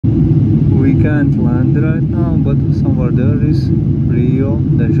can't land right now, but somewhere there is Rio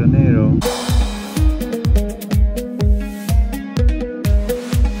de Janeiro.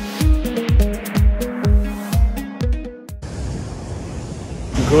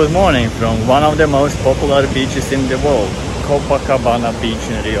 Good morning from one of the most popular beaches in the world, Copacabana beach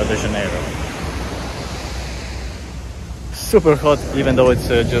in Rio de Janeiro. Super hot, even though it's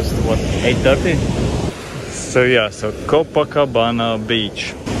just what, 8:30. So yeah, so Copacabana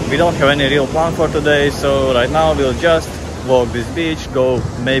beach. We don't have any real plan for today, so right now we'll just walk this beach, go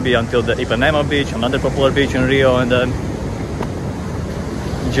maybe until the Ipanema beach, another popular beach in Rio, and then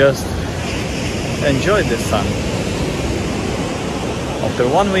just enjoy the sun after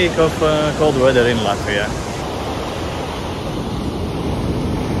 1 week of cold weather in Latvia.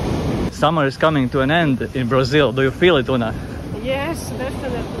 Summer is coming to an end in Brazil. Do you feel it, Una? Yes,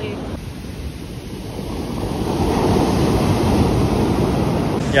 definitely.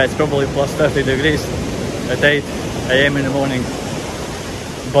 Yeah, it's probably plus 30 degrees at 8 AM in the morning.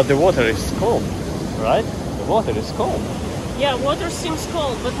 But the water is cold, right? The water is cold. Yeah, water seems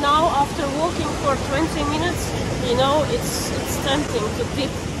cold, but now after walking for 20 minutes, you know, it's tempting to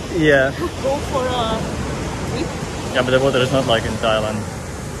dip. Yeah. Go for a dip. Yeah, but the water is not like in Thailand.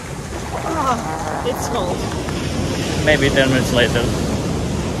 It's cold. Maybe 10 minutes later.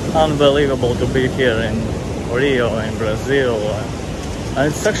 Unbelievable to be here in Rio, in Brazil. And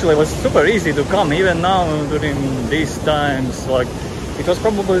it's actually was super easy to come, even now during these times. Like, it was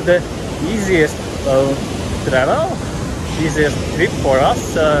probably the easiest travel, easiest trip for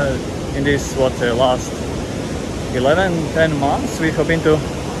us in this last 11-10 months. We have been to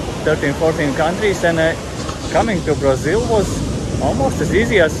 13-14 countries, and coming to Brazil was almost as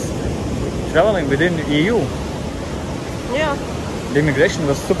easy as traveling within EU. Yeah. The immigration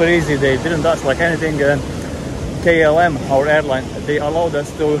was super easy. They didn't ask like anything. KLM, our airline, they allowed us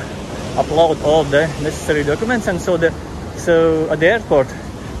to upload all the necessary documents, and so at the airport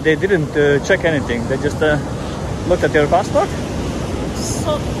they didn't check anything. They just looked at your passport.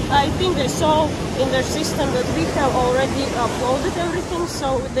 So I think they saw in their system that we have already uploaded everything,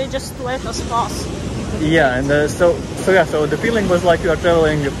 so they just let us pass. Yeah, and so the feeling was like you are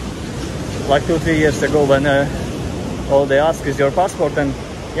traveling like 2-3 years ago, when all they ask is your passport, and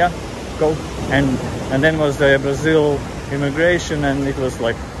yeah, go. And then was the Brazil immigration, and it was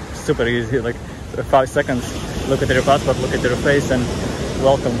like super easy, like 5 seconds. Look at your passport, look at your face, and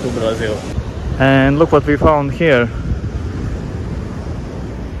welcome to Brazil. And look what we found here.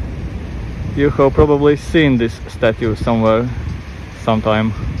 You have probably seen this statue somewhere,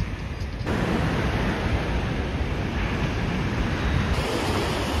 sometime.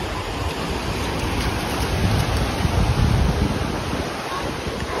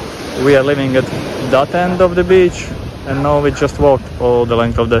 We are living at that end of the beach, and now we just walked all the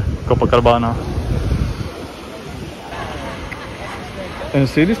length of the Copacabana. And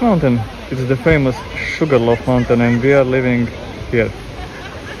see this mountain? It's the famous Sugarloaf mountain, and we are living here,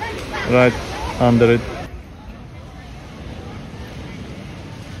 right under it.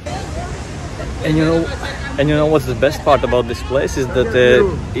 And you know what's the best part about this place is that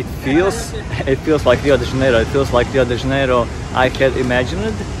it feels like Rio de Janeiro. It feels like Rio de Janeiro I had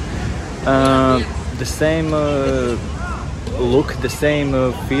imagined. The same look, the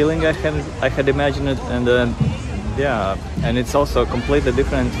same feeling I had imagined, and yeah, and it's also a completely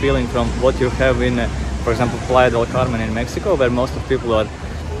different feeling from what you have in, for example, Playa del Carmen in Mexico, where most of people are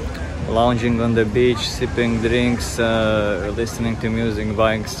lounging on the beach, sipping drinks, listening to music,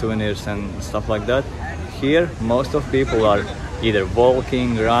 buying souvenirs and stuff like that. Here, most of people are either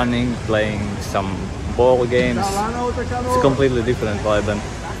walking, running, playing some ball games. It's a completely different vibe, and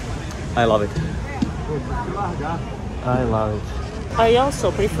I love it. I love it. I also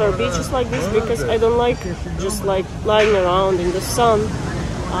prefer beaches like this because I don't like just like lying around in the sun.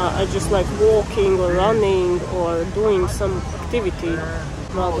 I just like walking or running or doing some activity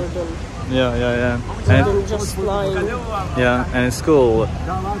rather than than just lying. Yeah, and it's cool.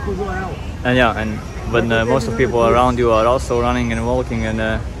 And yeah, and when most of people around you are also running and walking, and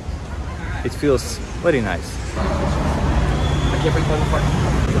it feels very nice.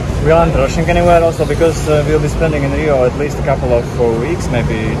 We aren't rushing anywhere also because we'll be spending in Rio at least a couple of weeks,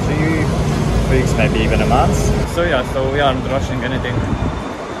 maybe 3 weeks, maybe even a month. So yeah, so we aren't rushing anything.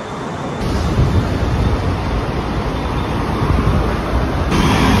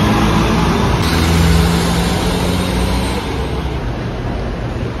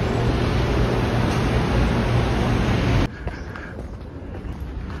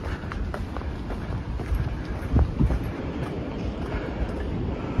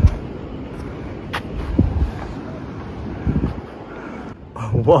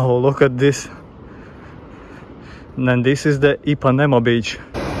 Wow, look at this. And then this is the Ipanema beach.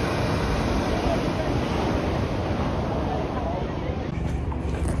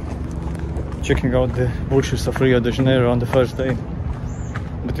 Checking out the bushes of Rio de Janeiro on the first day.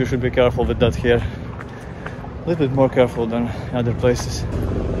 But you should be careful with that here. A little bit more careful than other places.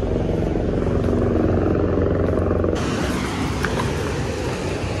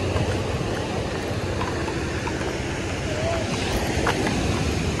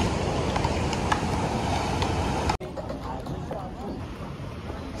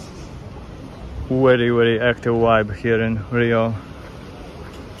 Very active vibe here in Rio.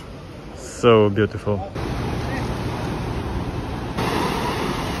 So beautiful.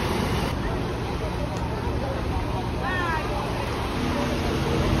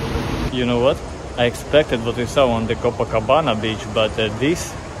 You know what? I expected what we saw on the Copacabana beach, but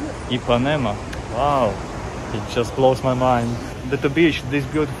this Ipanema, wow, it just blows my mind that the beach this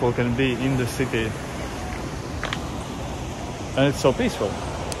beautiful can be in the city. And it's so peaceful.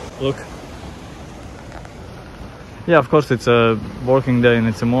 Look. Yeah, of course it's a working day and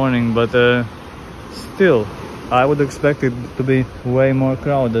it's a morning, but still, I would expect it to be way more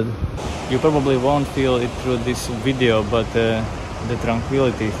crowded. You probably won't feel it through this video, but the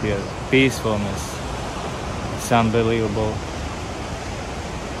tranquility here, peacefulness, it's unbelievable.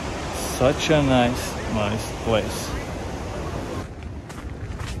 Such a nice place.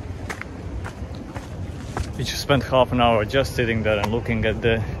 We just spent half an hour just sitting there and looking at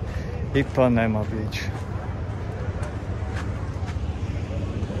the Ipanema beach.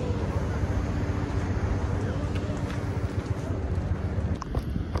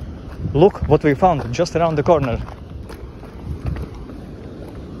 Look what we found just around the corner.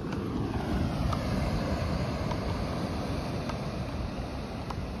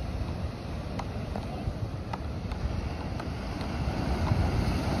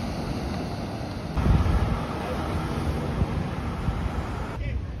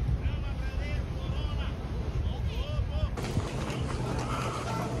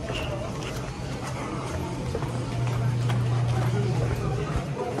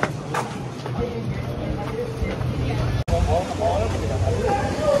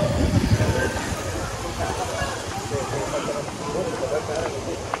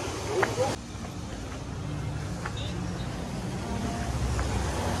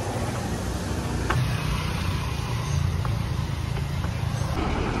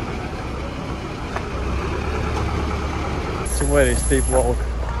 Very steep walk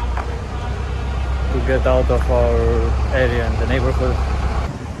to get out of our area and the neighborhood.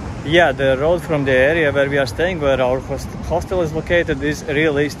 Yeah, the road from the area where we are staying, where our hostel is located, is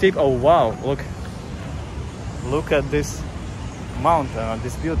really steep. Oh wow, look at this mountain,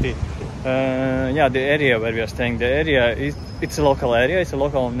 this beauty. Yeah, the area where we are staying, the area it's a local area, it's a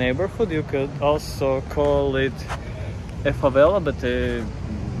local neighborhood. You could also call it a favela, but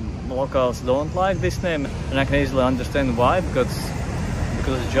locals don't like this name, and I can easily understand why, because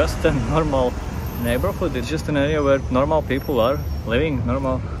it's just a normal neighborhood. It's just an area where normal people are living,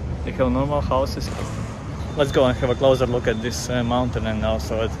 they have normal houses. Let's go and have a closer look at this mountain, and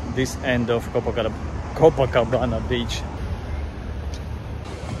also at this end of Copacabana beach.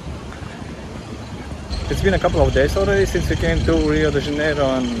 It's been a couple of days already since we came to Rio de Janeiro,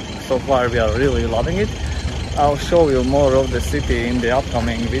 and so far we are really loving it. I'll show you more of the city in the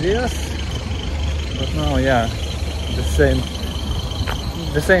upcoming videos. But now, yeah, the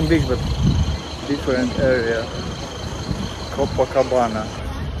same beach but different area. Copacabana.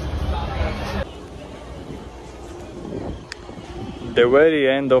 The very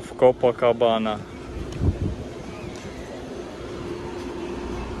end of Copacabana.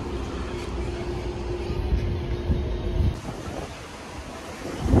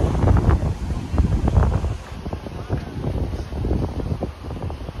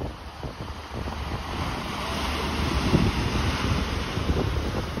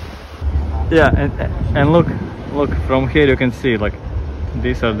 Yeah, and look from here you can see, like,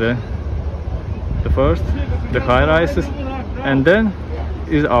 these are the high rises, and then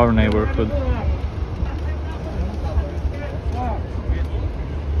is our neighborhood,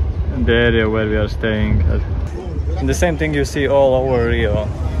 the area where we are staying at. And the same thing you see all over Rio.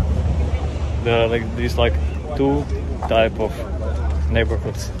 There are like these two type of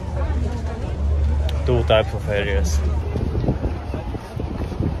neighborhoods, two types of areas.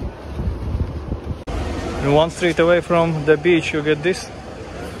 And one street away from the beach you get this.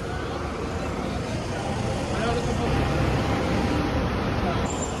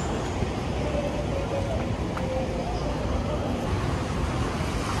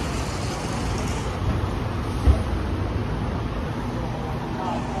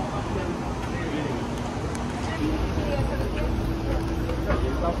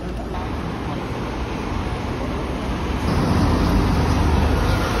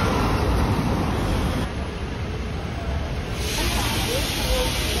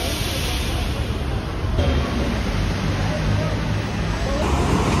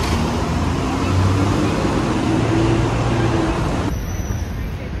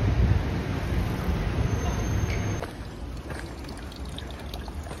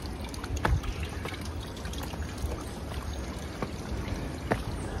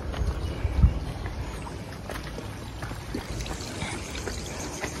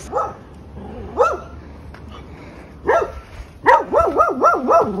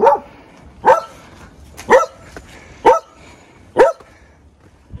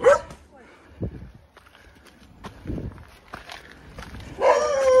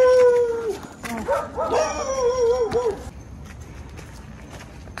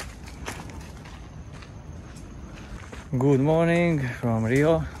 Good morning from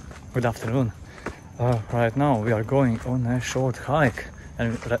Rio. Good afternoon. Right now we are going on a short hike,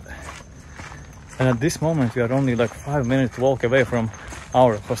 and at this moment we are only like 5 minutes walk away from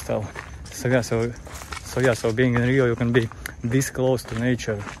our hostel. So being in Rio, you can be this close to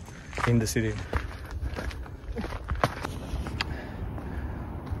nature in the city.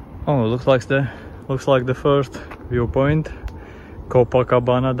 Oh, looks like the first viewpoint,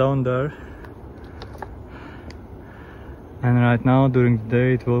 Copacabana down there. And right now, during the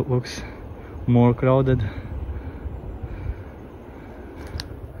day, it looks more crowded.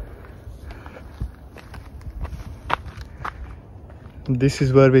 This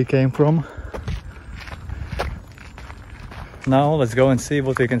is where we came from. Now let's go and see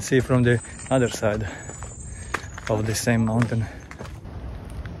what we can see from the other side of the same mountain.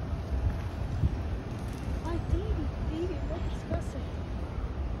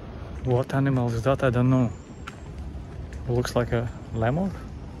 What animal is that? I don't know. Looks like a lemur,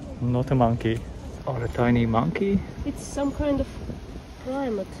 not a monkey. Or a tiny monkey. It's some kind of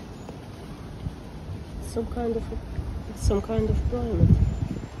primate. Some kind of primate.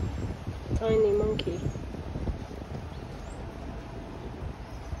 Tiny monkey.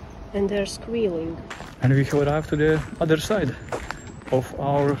 And they're squealing. And we have arrived to the other side of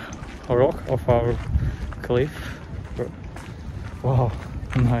our rock, of our cliff. Wow,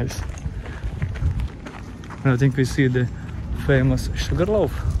 nice. And I think we see the famous sugar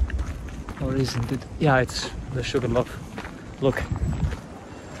loaf. Or isn't it? Yeah, it's the sugar loaf. Look.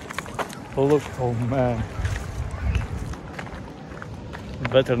 Look, oh man.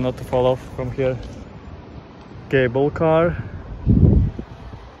 Better not to fall off from here. Cable car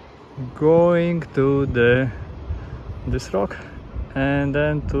going to this rock and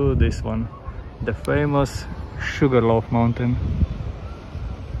then to this one, the famous Sugarloaf mountain.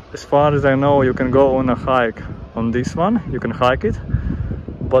 As far as I know, you can go on a hike on this one, you can hike it,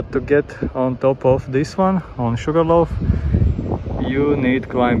 but to get on top of this one, on Sugarloaf, you need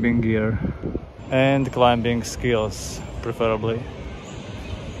climbing gear and climbing skills, preferably.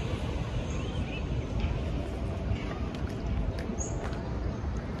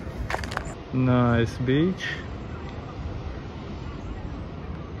 Nice beach.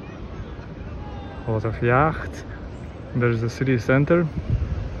 A lot of yachts. There's the city center,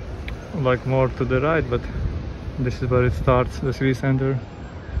 like more to the right, but this is where it starts, the city center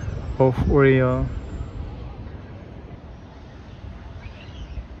of Rio.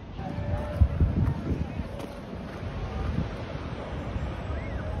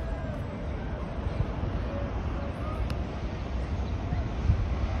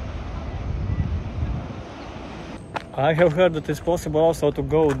 I have heard that it's possible also to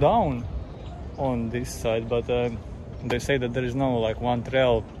go down on this side, but they say that there is no like one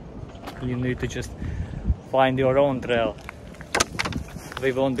trail. You need to just find your own trail.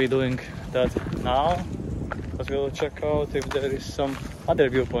 We won't be doing that now, but we'll check out if there is some other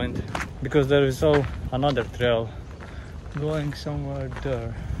viewpoint, because there is another trail going somewhere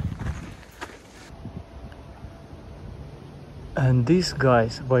there. And these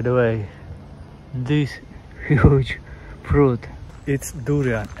guys, by the way, this huge fruit, it's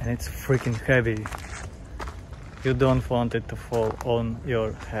durian and it's freaking heavy. You don't want it to fall on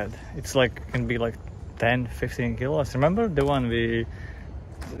your head. It's like, can be like 10-15 kilos. Remember the one we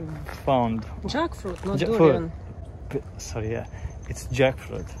found? Jackfruit, not durian. Sorry, yeah, it's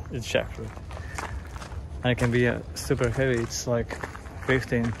jackfruit. It's jackfruit. And it can be super heavy. It's like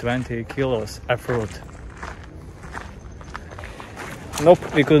 15-20 kilos a fruit.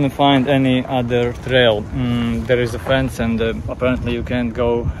 Nope, we couldn't find any other trail. There is a fence and apparently you can't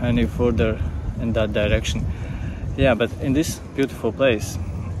go any further in that direction. Yeah, but in this beautiful place,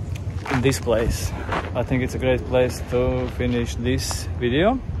 I think it's a great place to finish this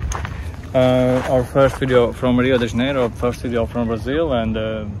video. our first video from Rio de Janeiro, first video from Brazil, and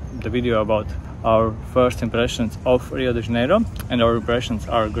the video about our first impressions of Rio de Janeiro, and our impressions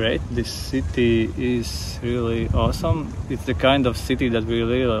are great. This city is really awesome. It's the kind of city that we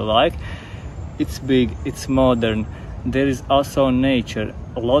really like. It's big, it's modern, there is also nature,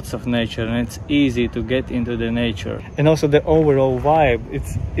 lots of nature, and it's easy to get into the nature. And also the overall vibe,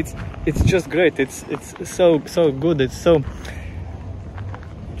 it's just great. It's so good, it's so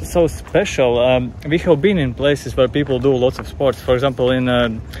special. We have been in places where people do lots of sports. For example,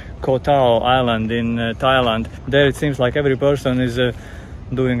 in Koh Tao Island in Thailand, there it seems like every person is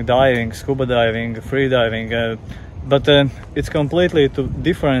doing diving, scuba diving, free diving, but it's completely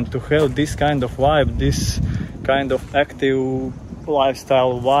different to have this kind of vibe, this kind of active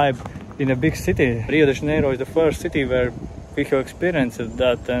lifestyle vibe in a big city. Rio de Janeiro is the first city where we have experienced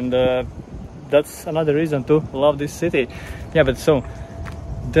that, and that's another reason to love this city. Yeah, but so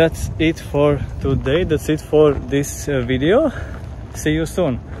that's it for today, that's it for this video. See you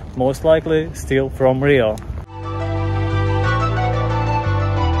soon, most likely still from Rio.